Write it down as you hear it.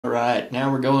All right,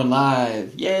 now we're going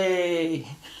live. Yay!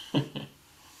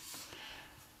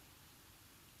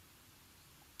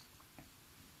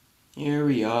 Here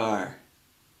we are.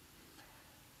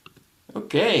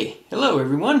 Okay, hello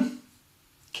everyone.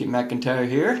 Kit McIntyre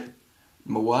here,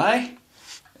 Mawai,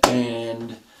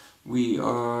 and we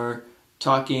are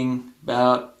talking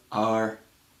about our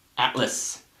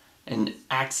atlas and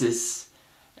axis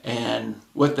and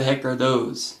what the heck are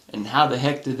those and how the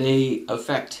heck do they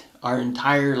affect our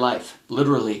entire life,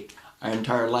 literally our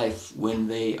entire life, when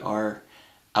they are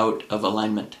out of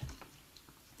alignment.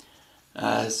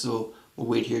 So we'll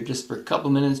wait here just for a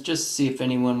couple minutes just to see if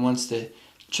anyone wants to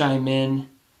chime in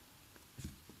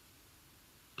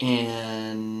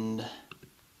and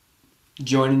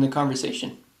join in the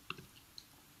conversation.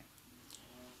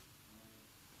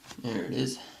 There it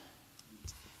is.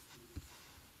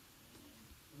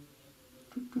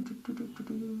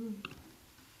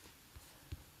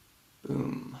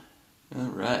 Boom. All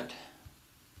right.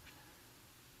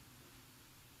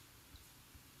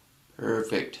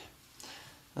 Perfect.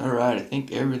 All right, I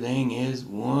think everything is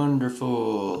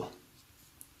wonderful.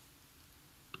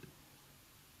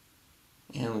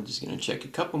 And we're just going to check a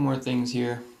couple more things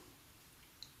here.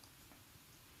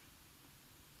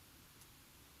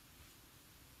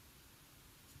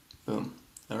 Boom.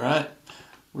 All right,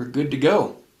 we're good to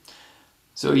go.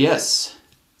 So yes,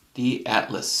 the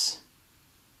atlas.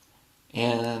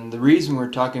 And the reason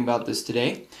we're talking about this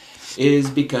today is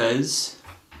because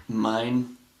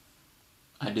mine,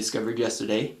 I discovered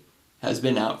yesterday, has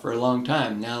been out for a long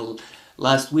time. Now,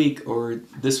 last week, or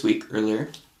this week earlier,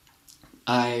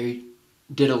 I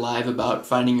did a live about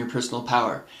finding your personal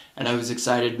power. And I was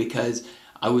excited because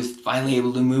I was finally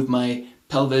able to move my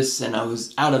pelvis and I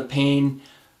was out of pain.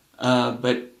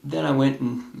 But then I went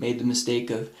and made the mistake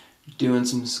of doing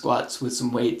some squats with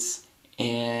some weights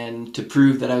and to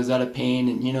prove that I was out of pain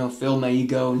and, you know, fill my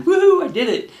ego and woohoo, I did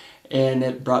it. And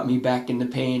it brought me back into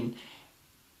pain.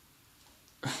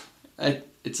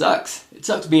 It sucks. It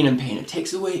sucks being in pain. It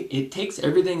takes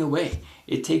everything away.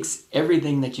 It takes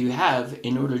everything that you have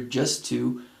in order just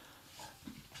to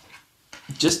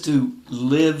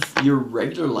live your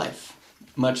regular life,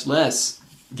 much less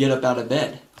get up out of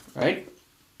bed, right?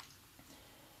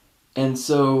 And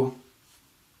so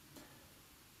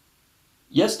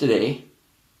yesterday,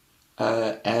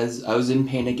 as I was in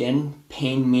pain again,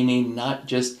 pain meaning not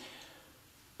just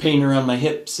pain around my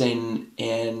hips and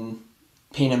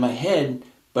pain in my head,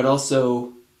 but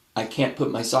also I can't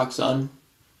put my socks on,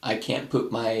 I can't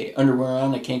put my underwear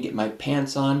on, I can't get my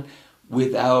pants on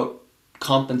without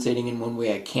compensating in one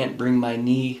way. I can't bring my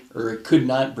knee, or could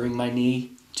not bring my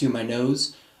knee to my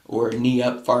nose, or knee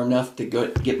up far enough to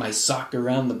get my sock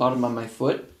around the bottom of my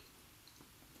foot.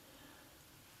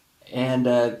 And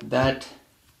that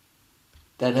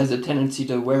has a tendency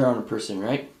to wear on a person,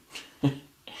 right?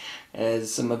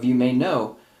 As some of you may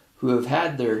know, who have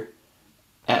had their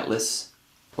atlas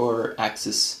or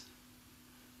axis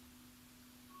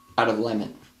out of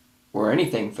alignment, or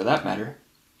anything for that matter.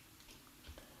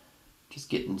 Just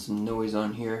getting some noise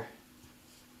on here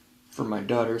for my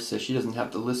daughter so she doesn't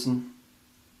have to listen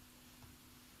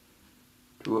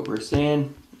to what we're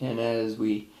saying. And as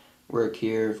we work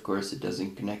here, of course, it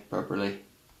doesn't connect properly.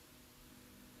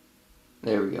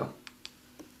 There we go.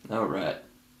 All right.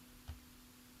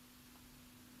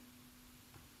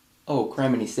 Oh,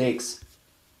 criminy sakes.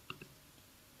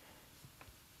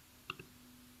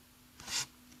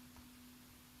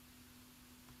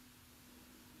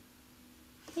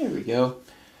 There we go.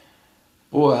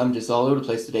 Boy, I'm just all over the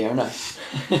place today, aren't I?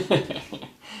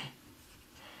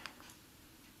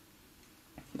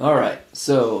 All right,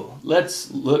 so let's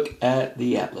look at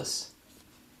the atlas.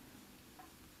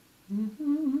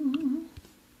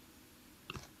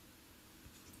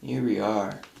 Here we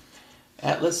are.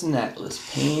 Atlas and atlas,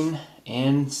 pain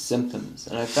and symptoms.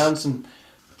 And I found some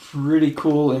pretty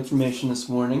cool information this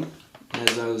morning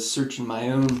as I was searching my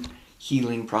own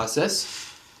healing process.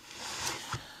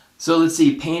 So let's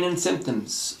see, pain and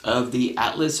symptoms of the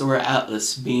atlas or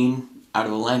atlas being out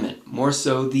of alignment. More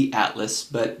so the atlas,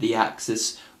 but the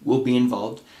axis will be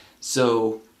involved.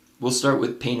 So we'll start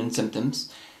with pain and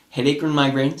symptoms. Headache or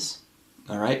migraines,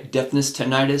 all right, deafness,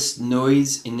 tinnitus,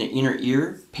 noise in the inner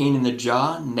ear, pain in the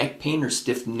jaw, neck pain or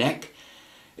stiff neck,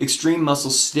 extreme muscle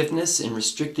stiffness and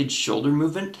restricted shoulder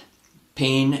movement,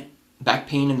 pain, back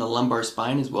pain in the lumbar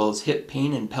spine, as well as hip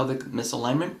pain and pelvic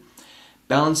misalignment,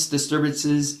 balance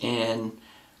disturbances and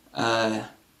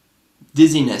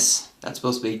dizziness. That's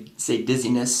supposed to say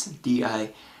dizziness,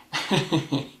 D-I,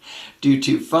 due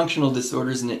to functional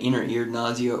disorders in the inner ear,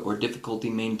 nausea, or difficulty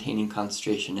maintaining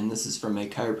concentration. And this is from a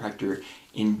chiropractor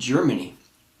in Germany.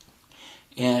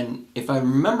 And if I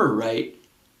remember right,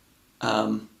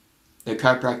 the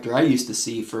chiropractor I used to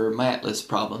see for my atlas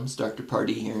problems, Dr.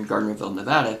 Party here in Gardnerville,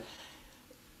 Nevada,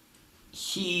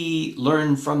 he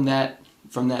learned from that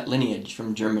lineage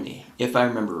from Germany, if I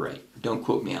remember right. Don't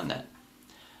quote me on that.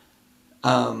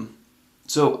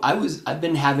 So I've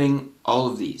been having all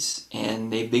of these,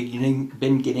 and they've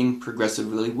been getting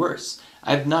progressively worse.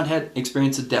 I've not had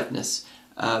experience of deafness,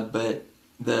 but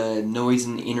the noise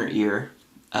in the inner ear,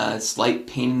 slight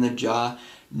pain in the jaw,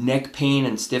 neck pain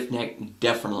and stiff neck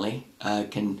definitely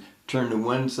can turn to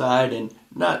one side and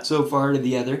not so far to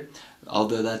the other,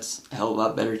 although that's a hell of a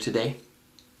lot better today.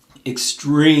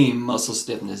 Extreme muscle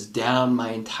stiffness down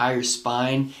my entire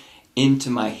spine, into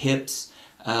my hips.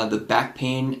 The back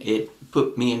pain, it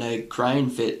put me in a crying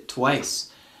fit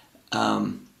twice.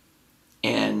 And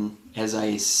as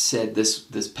I said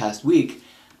this past week,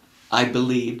 I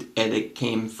believed that it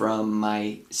came from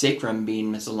my sacrum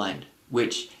being misaligned,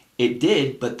 which it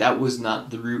did, but that was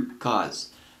not the root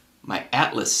cause. My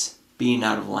atlas being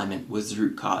out of alignment was the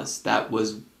root cause. That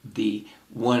was the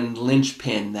one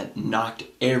linchpin that knocked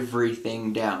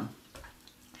everything down.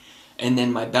 And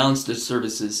then my balance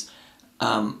disturbances,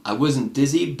 I wasn't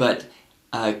dizzy, but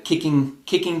kicking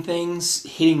things,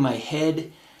 hitting my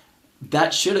head,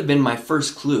 that should have been my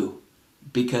first clue,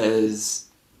 because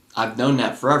I've known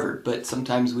that forever, but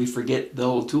sometimes we forget the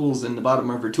old tools in the bottom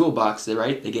of our toolbox,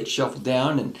 right? They get shuffled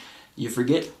down and you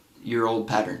forget your old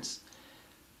patterns.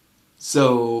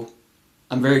 So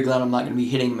I'm very glad I'm not going to be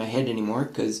hitting my head anymore,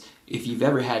 because if you've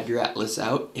ever had your atlas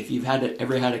out, if you've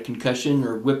ever had a concussion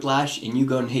or whiplash and you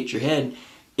go and hit your head,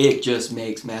 it just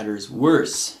makes matters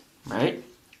worse, right?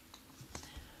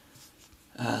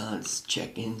 Let's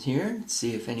check in here,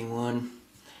 see if anyone...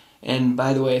 And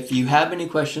by the way, if you have any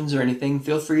questions or anything,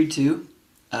 feel free to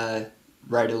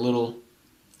write a little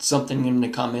something in the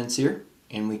comments here,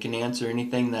 and we can answer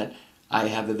anything that I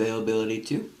have availability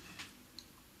to.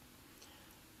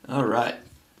 All right,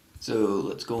 so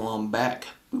let's go on back.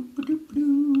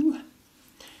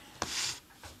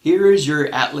 Here is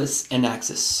your atlas and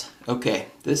axis. Okay,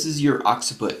 this is your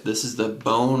occiput. This is the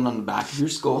bone on the back of your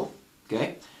skull.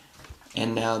 Okay,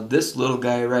 and now this little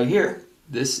guy right here,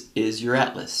 this is your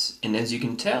atlas. And as you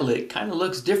can tell, it kind of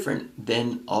looks different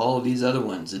than all of these other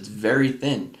ones. It's very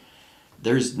thin.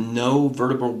 There's no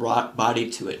vertebral body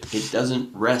to it. It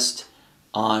doesn't rest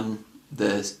on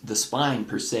the spine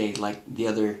per se like the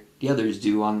others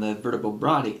do on the vertebral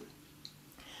body.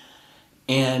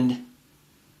 And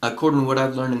according to what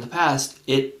I've learned in the past,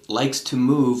 it likes to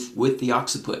move with the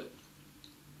occiput.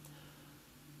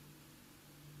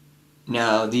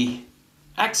 Now the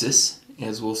axis,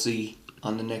 as we'll see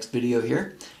on the next video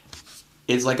here,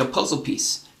 is like a puzzle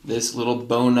piece. This little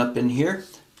bone up in here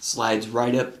slides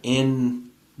right up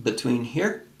in between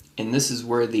here, and this is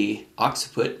where the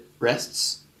occiput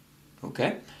rests.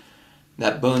 Okay,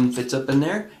 that bone fits up in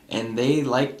there, and they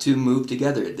like to move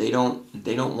together. They don't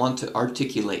want to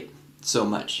articulate so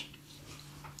much.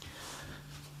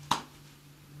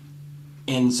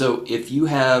 And so if you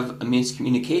have a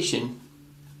miscommunication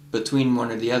between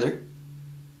one or the other,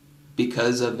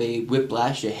 because of a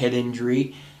whiplash, a head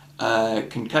injury,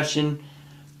 concussion,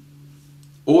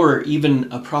 or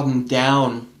even a problem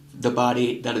down the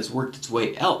body that has worked its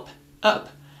way up,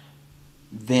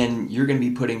 then you're going to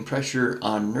be putting pressure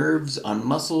on nerves, on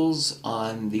muscles,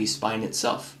 on the spine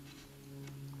itself.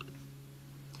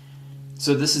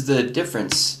 So this is the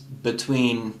difference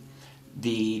between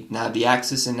now the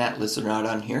axis and atlas are not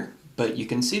on here, but you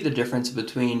can see the difference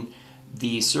between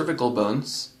the cervical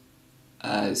bones,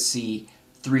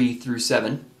 C3 through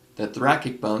 7, the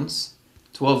thoracic bones,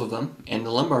 12 of them, and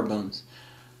the lumbar bones.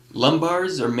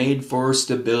 Lumbars are made for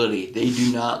stability. They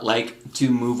do not like to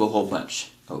move a whole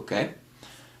bunch, okay?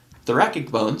 Thoracic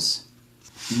bones,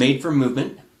 made for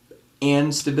movement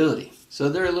and stability. So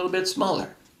they're a little bit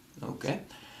smaller, okay?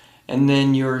 And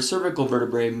then your cervical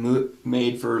vertebrae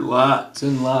made for lots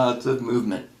and lots of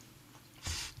movement.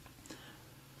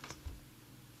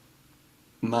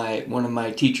 One of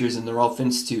my teachers in the Rolf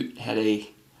Institute had a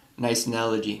nice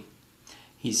analogy.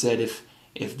 He said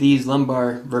if these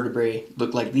lumbar vertebrae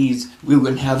looked like these, we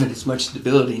wouldn't have as much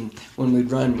stability. When we'd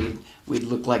run, we'd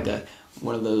look like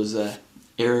one of those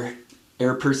air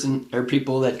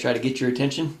people that try to get your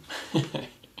attention.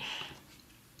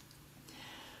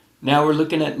 Now we're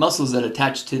looking at muscles that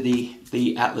attach to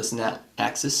the atlas and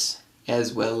axis,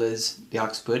 as well as the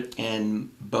occiput and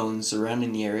bones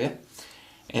surrounding the area.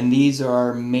 And these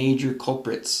are major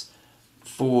culprits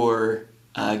for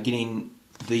getting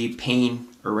the pain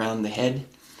around the head,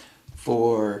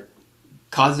 for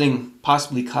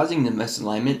possibly causing the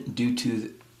misalignment due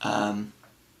to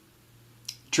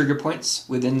trigger points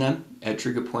within them. A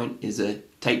trigger point is a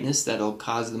tightness that'll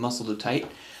cause the muscle to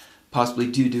tight, possibly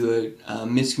due to a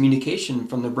miscommunication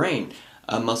from the brain.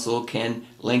 A muscle can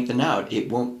lengthen out. It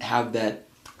won't have that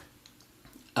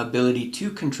ability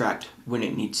to contract when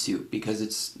it needs to because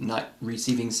it's not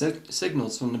receiving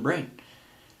signals from the brain.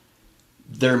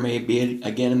 There may be,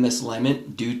 again, a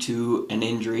misalignment due to an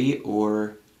injury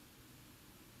or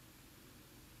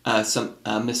some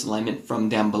misalignment from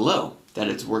down below that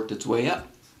it's worked its way up.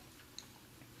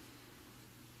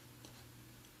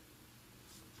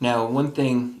 Now, one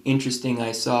thing interesting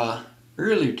I saw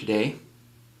earlier today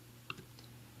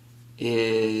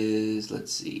is,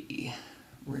 let's see,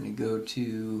 we're going to go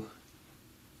to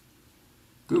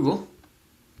Google.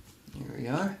 Here we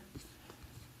are.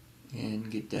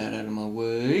 And get that out of my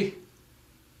way.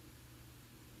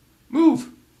 Move!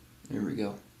 There we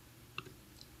go.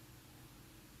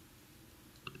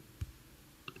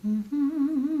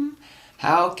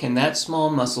 How can that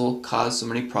small muscle cause so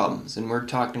many problems? And we're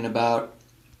talking about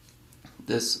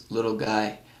this little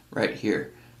guy right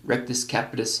here, rectus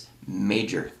capitis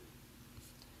major.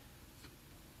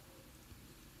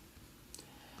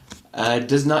 It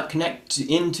does not connect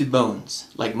into bones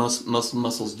like most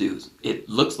muscles do. It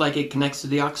looks like it connects to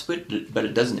the occiput, but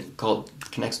it doesn't. It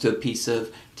connects to a piece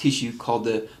of tissue called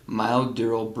the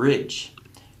myodural bridge.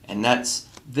 And that's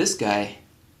this guy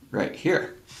right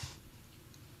here.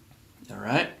 All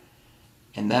right?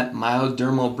 And that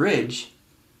myodermal bridge,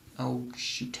 oh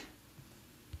shoot.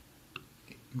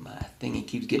 My thingy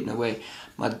keeps getting away.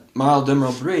 My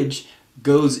myodermal bridge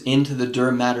goes into the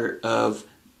dura mater of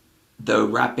the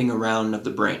wrapping around of the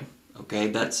brain. Okay,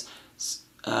 that's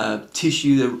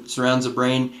tissue that surrounds the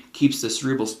brain, keeps the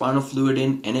cerebral spinal fluid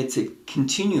in, and it's a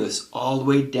continuous all the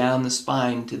way down the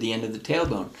spine to the end of the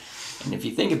tailbone. And if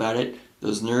you think about it,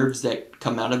 those nerves that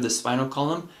come out of the spinal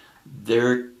column,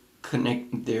 they're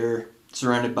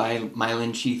surrounded by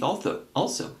myelin sheath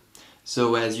also.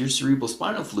 So as your cerebral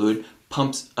spinal fluid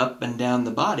pumps up and down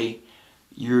the body,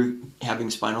 you're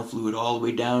having spinal fluid all the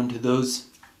way down to those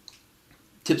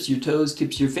tips of your toes,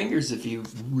 tips of your fingers if you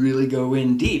really go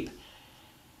in deep.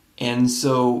 And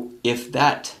so if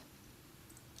that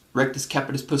rectus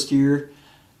capitis posterior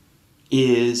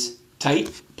is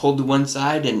tight, pulled to one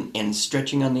side and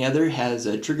stretching on the other, has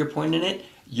a trigger point in it,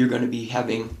 you're going to be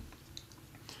having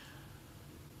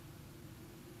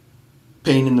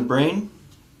pain in the brain,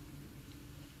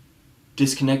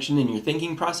 disconnection in your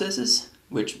thinking processes,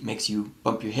 which makes you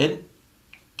bump your head,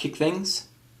 kick things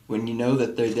when you know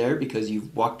that they're there because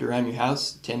you've walked around your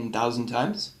house 10,000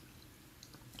 times.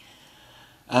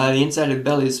 The inside of the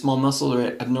belly is small muscle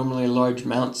or abnormally large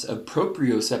amounts of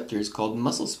proprioceptors called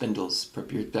muscle spindles.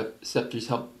 Proprioceptors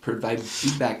help provide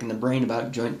feedback in the brain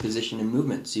about joint position and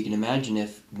movement. So you can imagine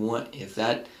if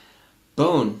that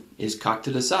bone is cocked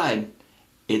to the side,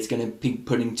 it's going to be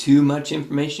putting too much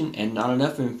information and not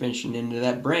enough information into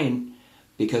that brain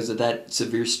because of that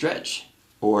severe stretch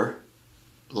or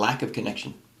lack of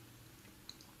connection.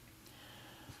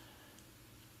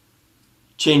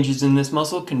 Changes in this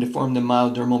muscle can deform the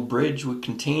myodermal bridge,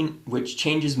 which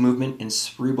changes movement in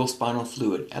cerebral spinal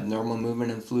fluid. Abnormal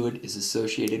movement in fluid is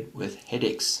associated with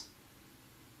headaches.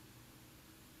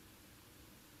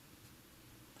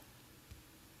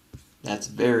 That's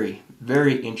very,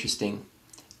 very interesting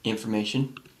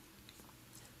information.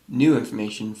 New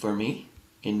information for me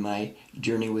in my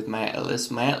journey with my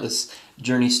Atlas. My Atlas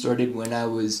journey started when I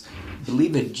was, I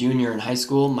believe, a junior in high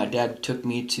school. My dad took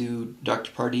me to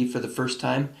Dr. Pardee for the first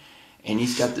time, and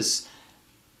he's got this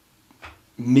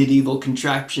medieval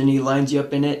contraption. He lines you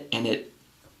up in it, and it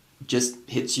just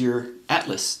hits your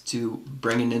Atlas to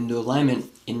bring it into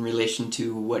alignment in relation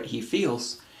to what he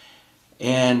feels.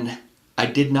 And I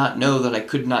did not know that I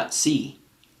could not see.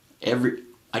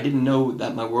 I didn't know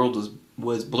that my world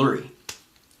was blurry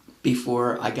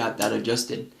before I got that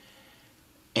adjusted.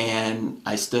 And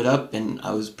I stood up and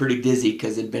I was pretty dizzy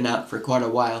because it'd been out for quite a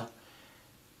while.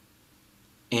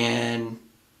 And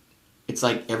it's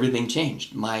like everything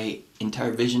changed. My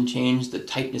entire vision changed, the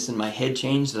tightness in my head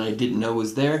changed that I didn't know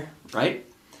was there, right?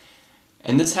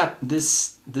 And this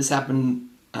happened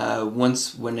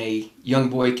once when a young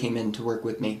boy came in to work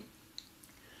with me.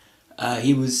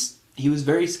 He was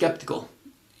very skeptical,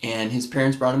 and his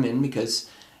parents brought him in because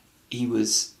he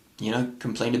was,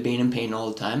 complained of being in pain all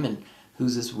the time, and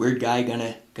who's this weird guy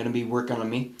gonna be working on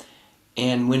me?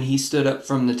 And when he stood up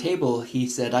from the table, he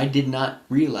said, I did not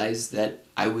realize that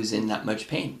I was in that much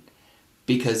pain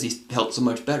because he felt so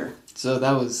much better. So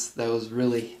that was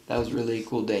really a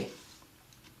cool day.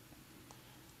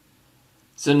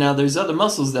 So now there's other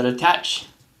muscles that attach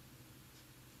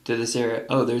to this area.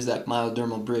 Oh, there's that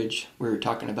myodermal bridge we were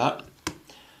talking about.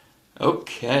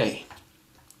 Okay,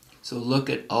 so look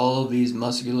at all these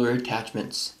muscular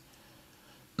attachments.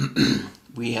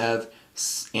 We have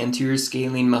anterior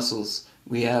scalene muscles.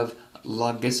 We have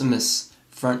longissimus,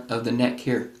 front of the neck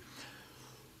here.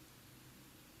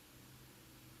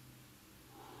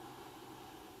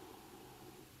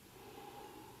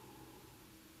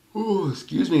 Oh,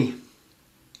 excuse me.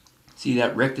 See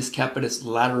that rectus capitis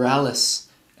lateralis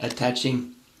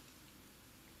attaching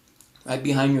right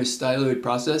behind your styloid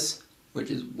process,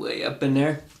 which is way up in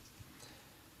there.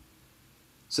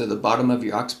 So the bottom of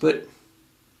your occiput,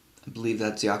 I believe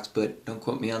that's the occiput, don't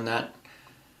quote me on that.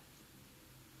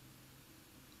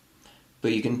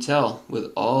 But you can tell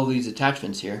with all these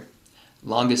attachments here,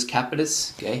 longus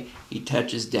capitis, okay, he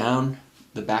touches down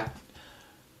the back,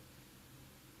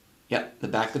 the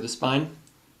back of the spine.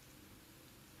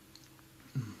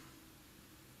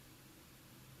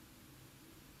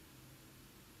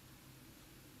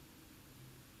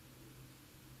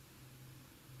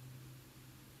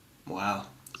 Wow,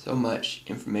 so much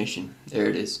information. There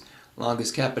it is.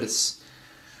 Longus capitis.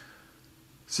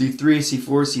 C3, C4,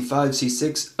 C5,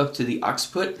 C6 up to the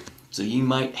occiput. So you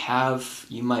might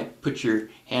put your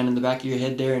hand in the back of your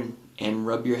head there and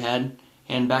rub your hand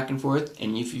back and forth.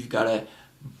 And if you've got a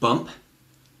bump,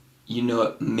 you know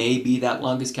it may be that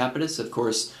longus capitis. Of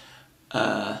course,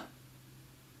 I'm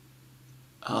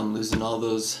losing all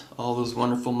those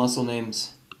wonderful muscle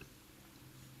names.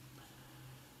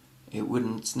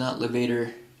 It's not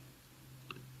levator.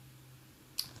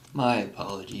 My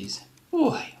apologies.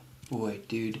 Boy,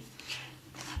 dude.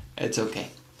 It's okay.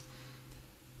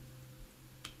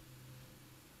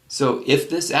 So if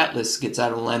this atlas gets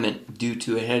out of alignment due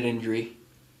to a head injury,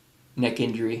 neck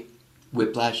injury,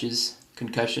 whiplashes,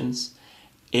 concussions,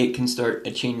 it can start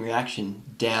a chain reaction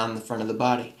down the front of the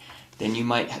body. Then you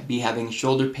might be having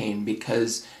shoulder pain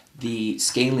because the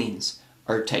scalenes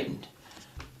are tightened,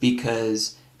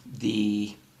 because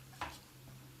the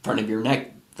front of your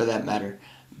neck, for that matter,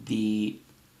 the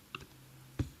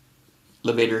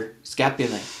levator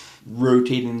scapulae,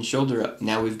 rotating the shoulder up.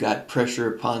 Now we've got pressure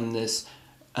upon this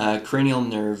cranial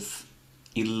nerve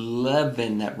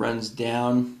 11 that runs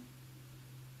down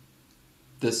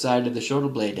the side of the shoulder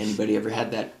blade. Anybody ever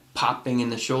had that popping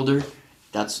in the shoulder?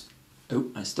 That's, oh,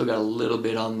 I still got a little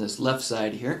bit on this left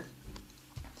side here.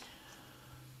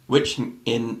 Which,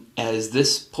 as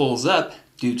this pulls up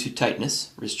due to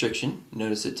tightness, restriction,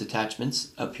 notice its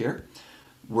attachments up here,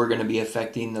 we're going to be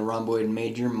affecting the rhomboid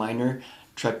major, minor,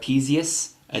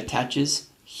 trapezius attaches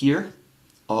here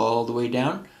all the way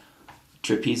down.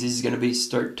 Trapezius is going to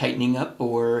start tightening up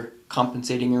or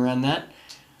compensating around that.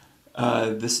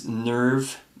 This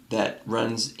nerve that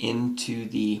runs into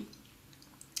the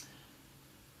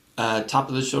top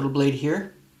of the shoulder blade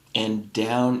here and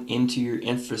down into your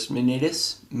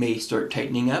infraspinatus may start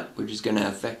tightening up, which is going to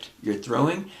affect your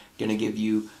throwing, going to give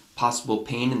you possible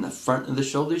pain in the front of the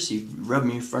shoulder. So you rub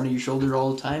your front of your shoulder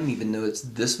all the time, even though it's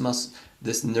this muscle,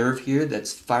 this nerve here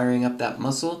that's firing up that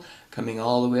muscle, coming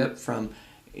all the way up from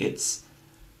its,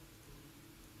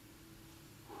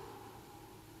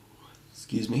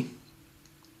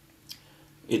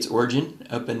 its origin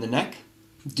up in the neck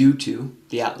due to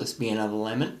the atlas being out of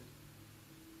alignment.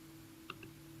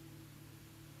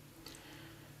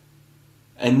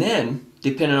 And then,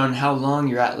 depending on how long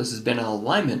your atlas has been in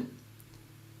alignment,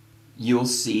 you'll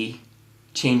see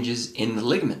changes in the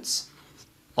ligaments.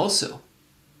 Also,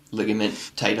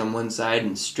 ligament tight on one side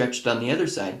and stretched on the other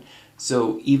side.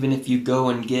 So even if you go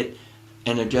and get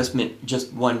an adjustment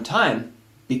just one time,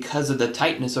 because of the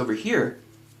tightness over here,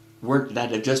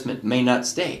 that adjustment may not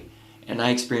stay. And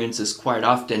I experience this quite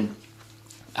often.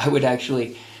 I would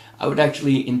actually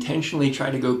intentionally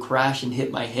try to go crash and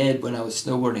hit my head when I was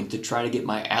snowboarding to try to get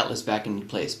my atlas back into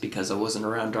place, because I wasn't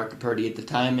around Dr. Purdy at the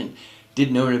time and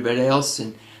didn't know anybody else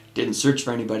and didn't search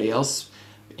for anybody else.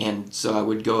 And so I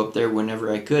would go up there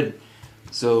whenever I could.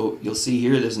 So you'll see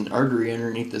here there's an artery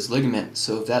underneath this ligament.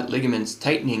 So if that ligament's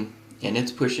tightening and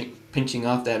it's pinching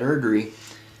off that artery,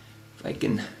 if I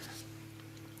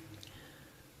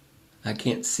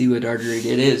can't see what artery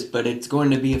it is, but it's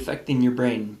going to be affecting your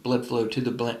brain, blood flow to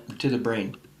the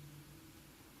brain.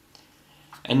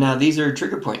 And now these are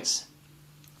trigger points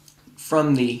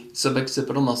from the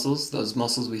suboccipital muscles, those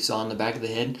muscles we saw on the back of the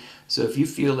head. So if you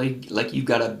feel like you've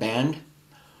got a band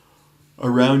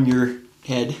around your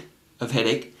head of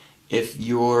headache, if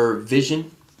your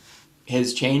vision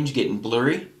has changed, getting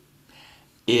blurry,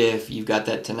 if you've got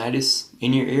that tinnitus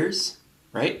in your ears,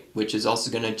 right, which is also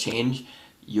going to change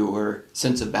your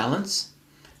sense of balance,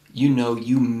 you know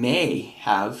you may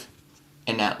have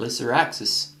an atlas or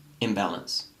axis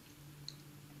imbalance.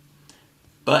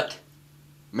 But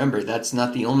Remember, that's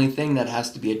not the only thing that has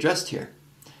to be addressed here,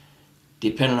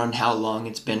 depending on how long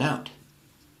it's been out.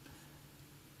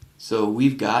 So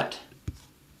we've got,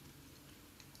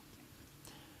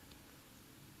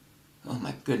 oh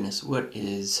my goodness, what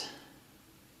is,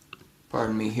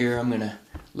 pardon me here, I'm going to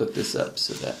look this up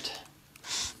so that,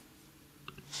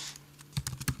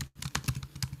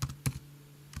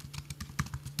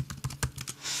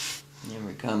 here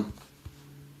we come.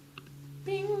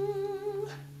 Bing!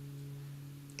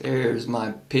 There's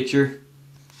my picture.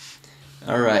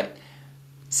 Alright.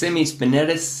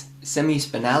 Semispinalis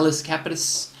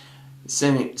capitis,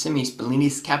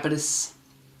 semispinalis capitis,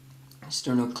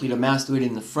 sternocleidomastoid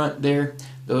in the front there.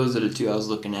 Those are the two I was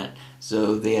looking at.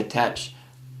 So they attach,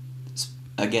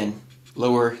 again,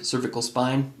 lower cervical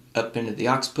spine up into the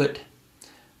occiput,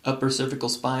 upper cervical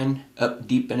spine up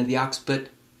deep into the occiput.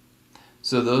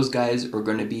 So those guys are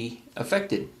going to be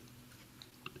affected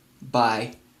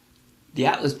by the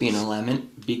atlas being in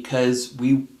alignment, because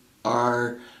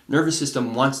our nervous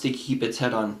system wants to keep its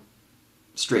head on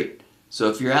straight. So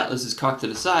if your atlas is cocked to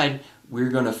the side, we're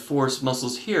going to force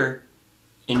muscles here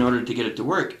in order to get it to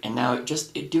work. And now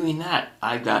doing that,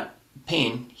 I've got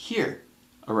pain here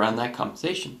around that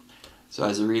compensation. So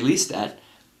as I release that,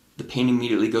 the pain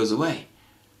immediately goes away.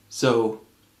 So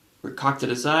we're cocked to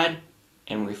the side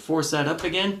and we force that up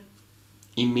again,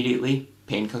 immediately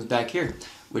pain comes back here,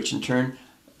 which in turn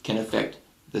can affect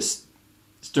the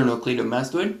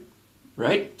sternocleidomastoid,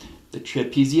 right? The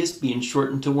trapezius being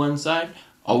shortened to one side,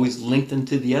 always lengthened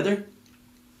to the other.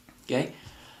 Okay?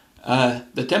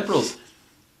 The temporals.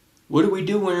 What do we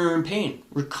do when we're in pain?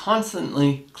 We're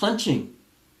constantly clenching,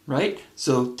 right?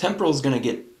 So temporal is going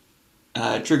to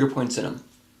get trigger points in them.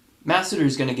 Masseter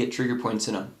is going to get trigger points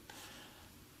in them.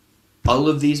 All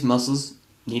of these muscles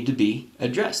need to be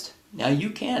addressed. Now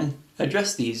you can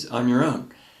address these on your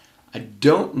own. I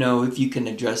don't know if you can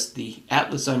address the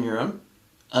atlas on your own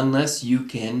unless you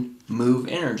can move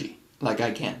energy like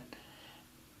I can.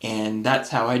 And that's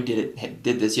how I did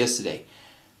this yesterday.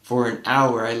 For an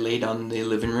hour I laid on the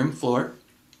living room floor,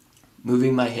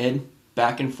 moving my head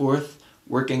back and forth,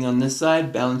 working on this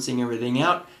side, balancing everything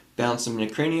out, balancing the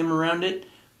cranium around it,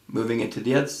 moving it to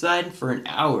the other side for an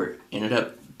hour. Ended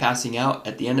up passing out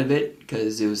at the end of it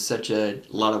because it was such a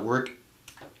lot of work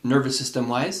nervous system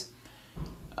wise.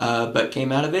 But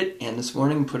came out of it, and this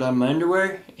morning put on my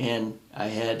underwear, and I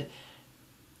had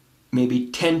maybe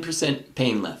 10%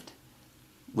 pain left,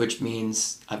 which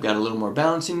means I've got a little more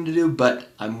balancing to do, but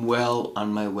I'm well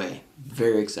on my way.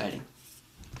 Very exciting.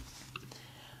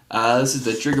 This is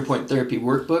the Trigger Point Therapy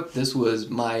Workbook. This was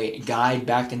my guide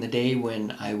back in the day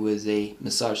when I was a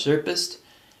massage therapist,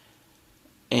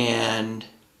 and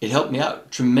it helped me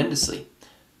out tremendously.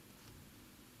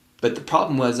 But the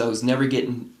problem was I was never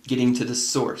getting to the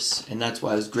source, and that's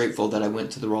why I was grateful that I went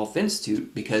to the Rolf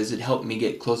Institute, because it helped me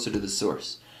get closer to the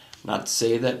source. Not to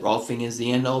say that Rolfing is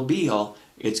the end-all be-all.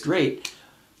 It's great.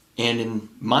 And in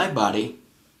my body,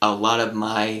 a lot of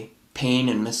my pain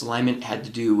and misalignment had to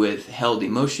do with held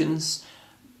emotions,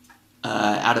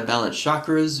 out of balance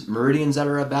chakras, meridians that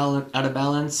are out of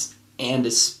balance, and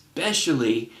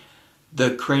especially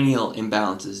the cranial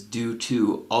imbalances due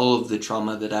to all of the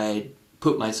trauma that I had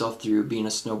put myself through being a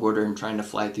snowboarder and trying to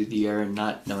fly through the air and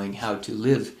not knowing how to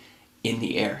live in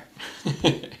the air.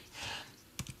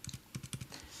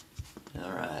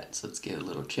 Alright, so let's get a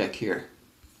little check here.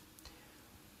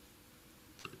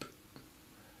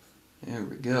 There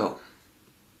we go.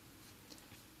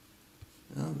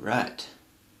 Alright.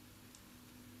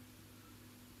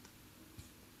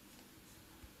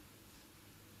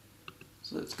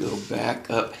 So let's go back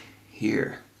up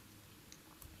here.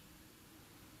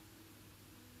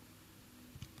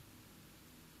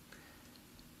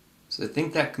 So I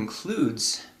think that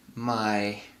concludes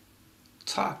my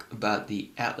talk about the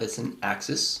atlas and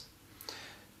axis.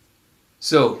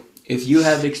 So if you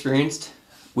have experienced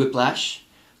whiplash,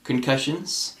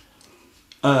 concussions,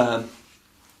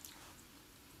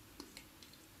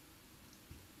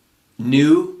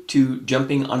 new to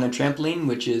jumping on a trampoline,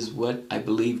 which is what I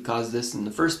believe caused this in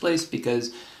the first place,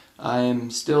 because I'm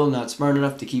still not smart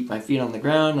enough to keep my feet on the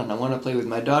ground and I want to play with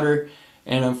my daughter,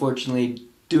 and unfortunately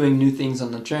doing new things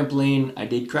on the trampoline, I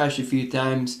did crash a few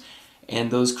times, and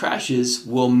those crashes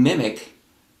will mimic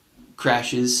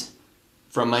crashes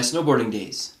from my snowboarding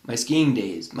days, my skiing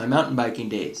days, my mountain biking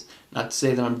days. Not to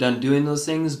say that I'm done doing those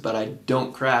things, but I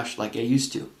don't crash like I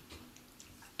used to.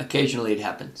 Occasionally it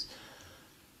happens.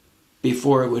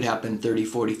 Before it would happen 30,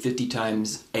 40, 50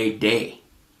 times a day,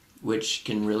 which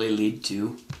can really lead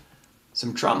to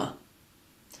some trauma.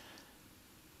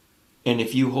 And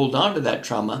if you hold on to that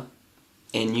trauma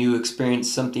and you experience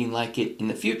something like it in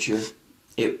the future,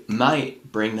 it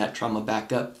might bring that trauma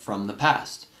back up from the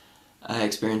past. I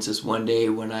experienced this one day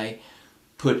when I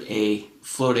put a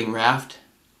floating raft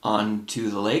onto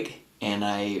the lake, and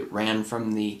I ran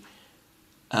from the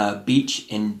beach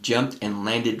and jumped and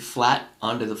landed flat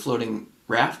onto the floating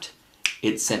raft.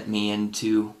 It sent me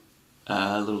into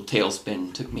a little tailspin.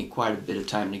 It took me quite a bit of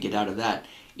time to get out of that.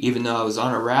 Even though I was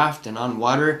on a raft and on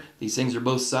water, these things are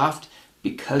both soft,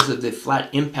 because of the flat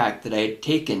impact that I had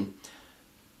taken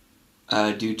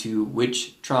due to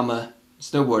witch trauma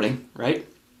snowboarding, right?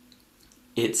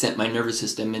 It sent my nervous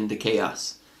system into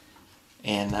chaos.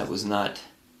 And that was not,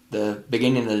 the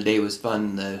beginning of the day was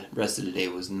fun, the rest of the day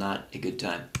was not a good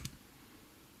time.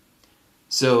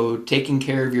 So taking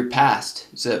care of your past,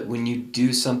 so that when you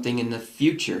do something in the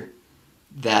future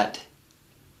that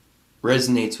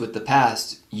resonates with the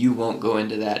past, you won't go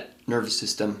into that nervous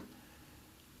system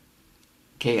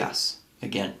chaos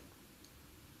again.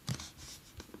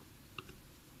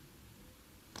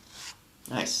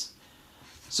 Nice.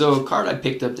 So a card I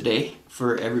picked up today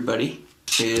for everybody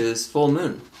is Full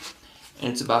Moon,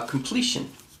 and it's about completion.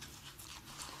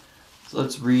 So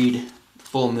let's read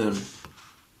Full Moon.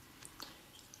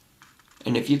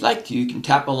 And if you'd like to, you can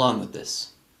tap along with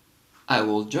this. I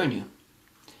will join you.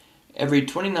 Every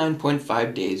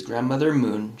 29.5 days, Grandmother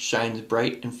Moon shines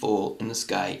bright and full in the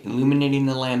sky, illuminating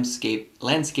the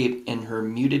landscape and her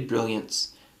muted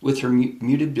brilliance,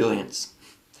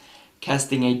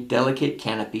 casting a delicate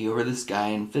canopy over the sky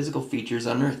and physical features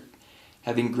on Earth.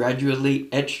 Having gradually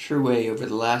etched her way over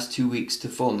the last 2 weeks to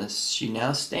fullness, she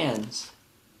now stands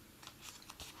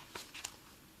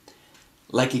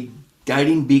like a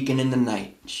guiding beacon in the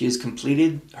night. She has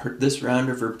completed this round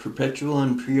of her perpetual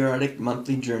and periodic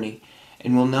monthly journey,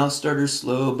 and will now start her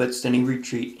slow but steady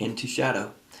retreat into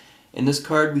shadow. In this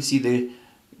card we see the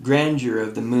grandeur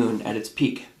of the moon at its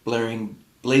peak,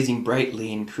 blazing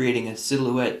brightly and creating a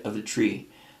silhouette of a tree.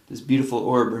 This beautiful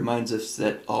orb reminds us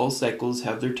that all cycles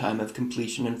have their time of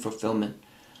completion and fulfillment,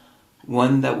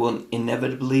 one that will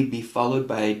inevitably be followed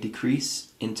by a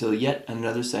decrease until yet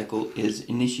another cycle is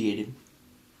initiated.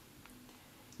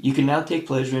 You can now take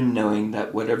pleasure in knowing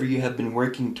that whatever you have been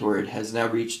working toward has now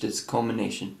reached its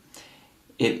culmination.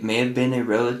 It may have been a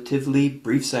relatively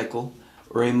brief cycle,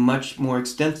 or a much more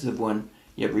extensive one,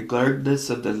 yet regardless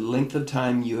of the length of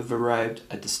time, you have arrived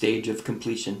at the stage of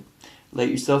completion. Let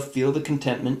yourself feel the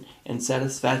contentment and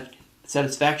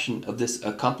satisfaction of this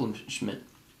accomplishment.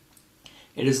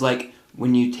 It is like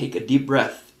when you take a deep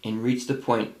breath and reach the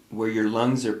point where your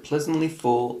lungs are pleasantly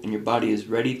full and your body is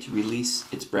ready to release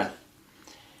its breath.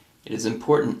 It is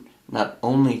important not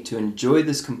only to enjoy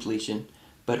this completion,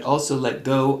 but also let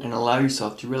go and allow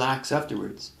yourself to relax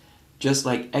afterwards, just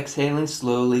like exhaling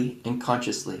slowly and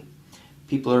consciously.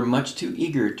 People are much too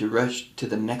eager to rush to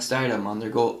the next item on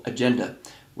their goal agenda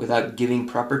without giving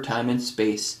proper time and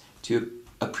space to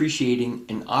appreciating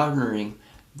and honoring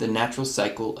the natural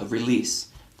cycle of release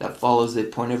that follows a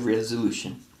point of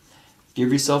resolution.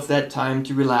 Give yourself that time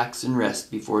to relax and rest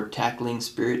before tackling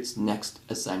Spirit's next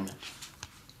assignment.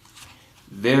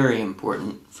 Very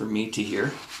important for me to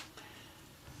hear.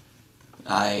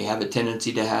 I have a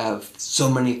tendency to have so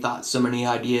many thoughts, so many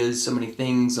ideas, so many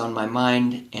things on my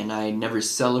mind, and I never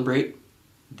celebrate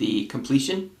the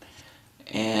completion.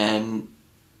 And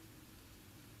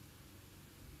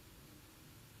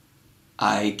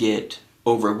I get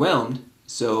overwhelmed,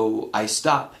 so I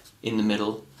stop in the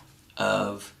middle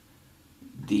of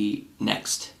the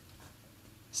next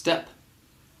step.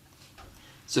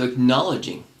 So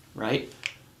acknowledging, right,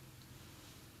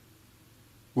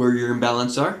 where your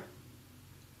imbalance are.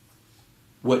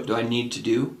 What do I need to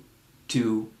do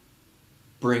to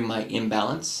bring my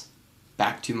imbalance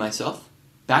back to myself,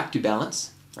 back to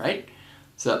balance, right?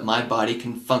 So that my body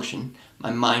can function,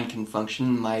 my mind can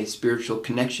function, my spiritual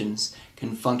connections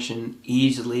can function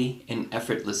easily and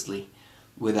effortlessly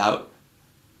without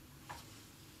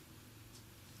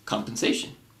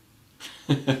compensation.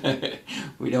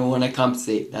 We don't want to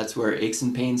compensate. That's where aches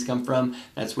and pains come from.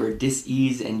 That's where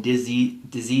dis-ease and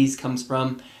disease comes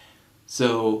from.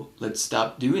 So let's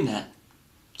stop doing that.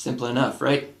 Simple enough,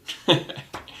 right?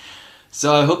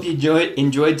 So I hope you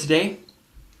enjoyed today.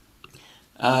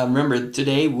 Remember,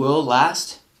 today will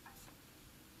last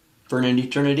for an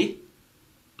eternity.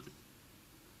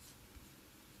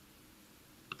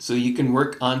 So you can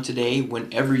work on today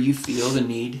whenever you feel the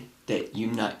need that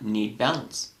you need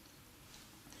balance.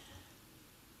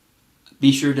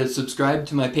 Be sure to subscribe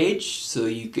to my page so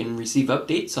you can receive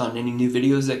updates on any new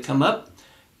videos that come up.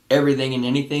 Everything and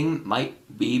anything might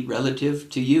be relative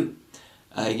to you.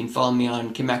 You can follow me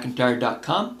on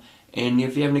kimmcintyre.com, And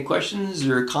if you have any questions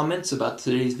or comments about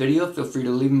today's video, feel free to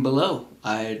leave them below.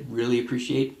 I'd really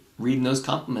appreciate reading those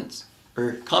comments,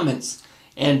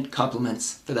 and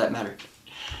compliments for that matter.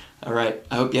 All right,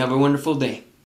 I hope you have a wonderful day.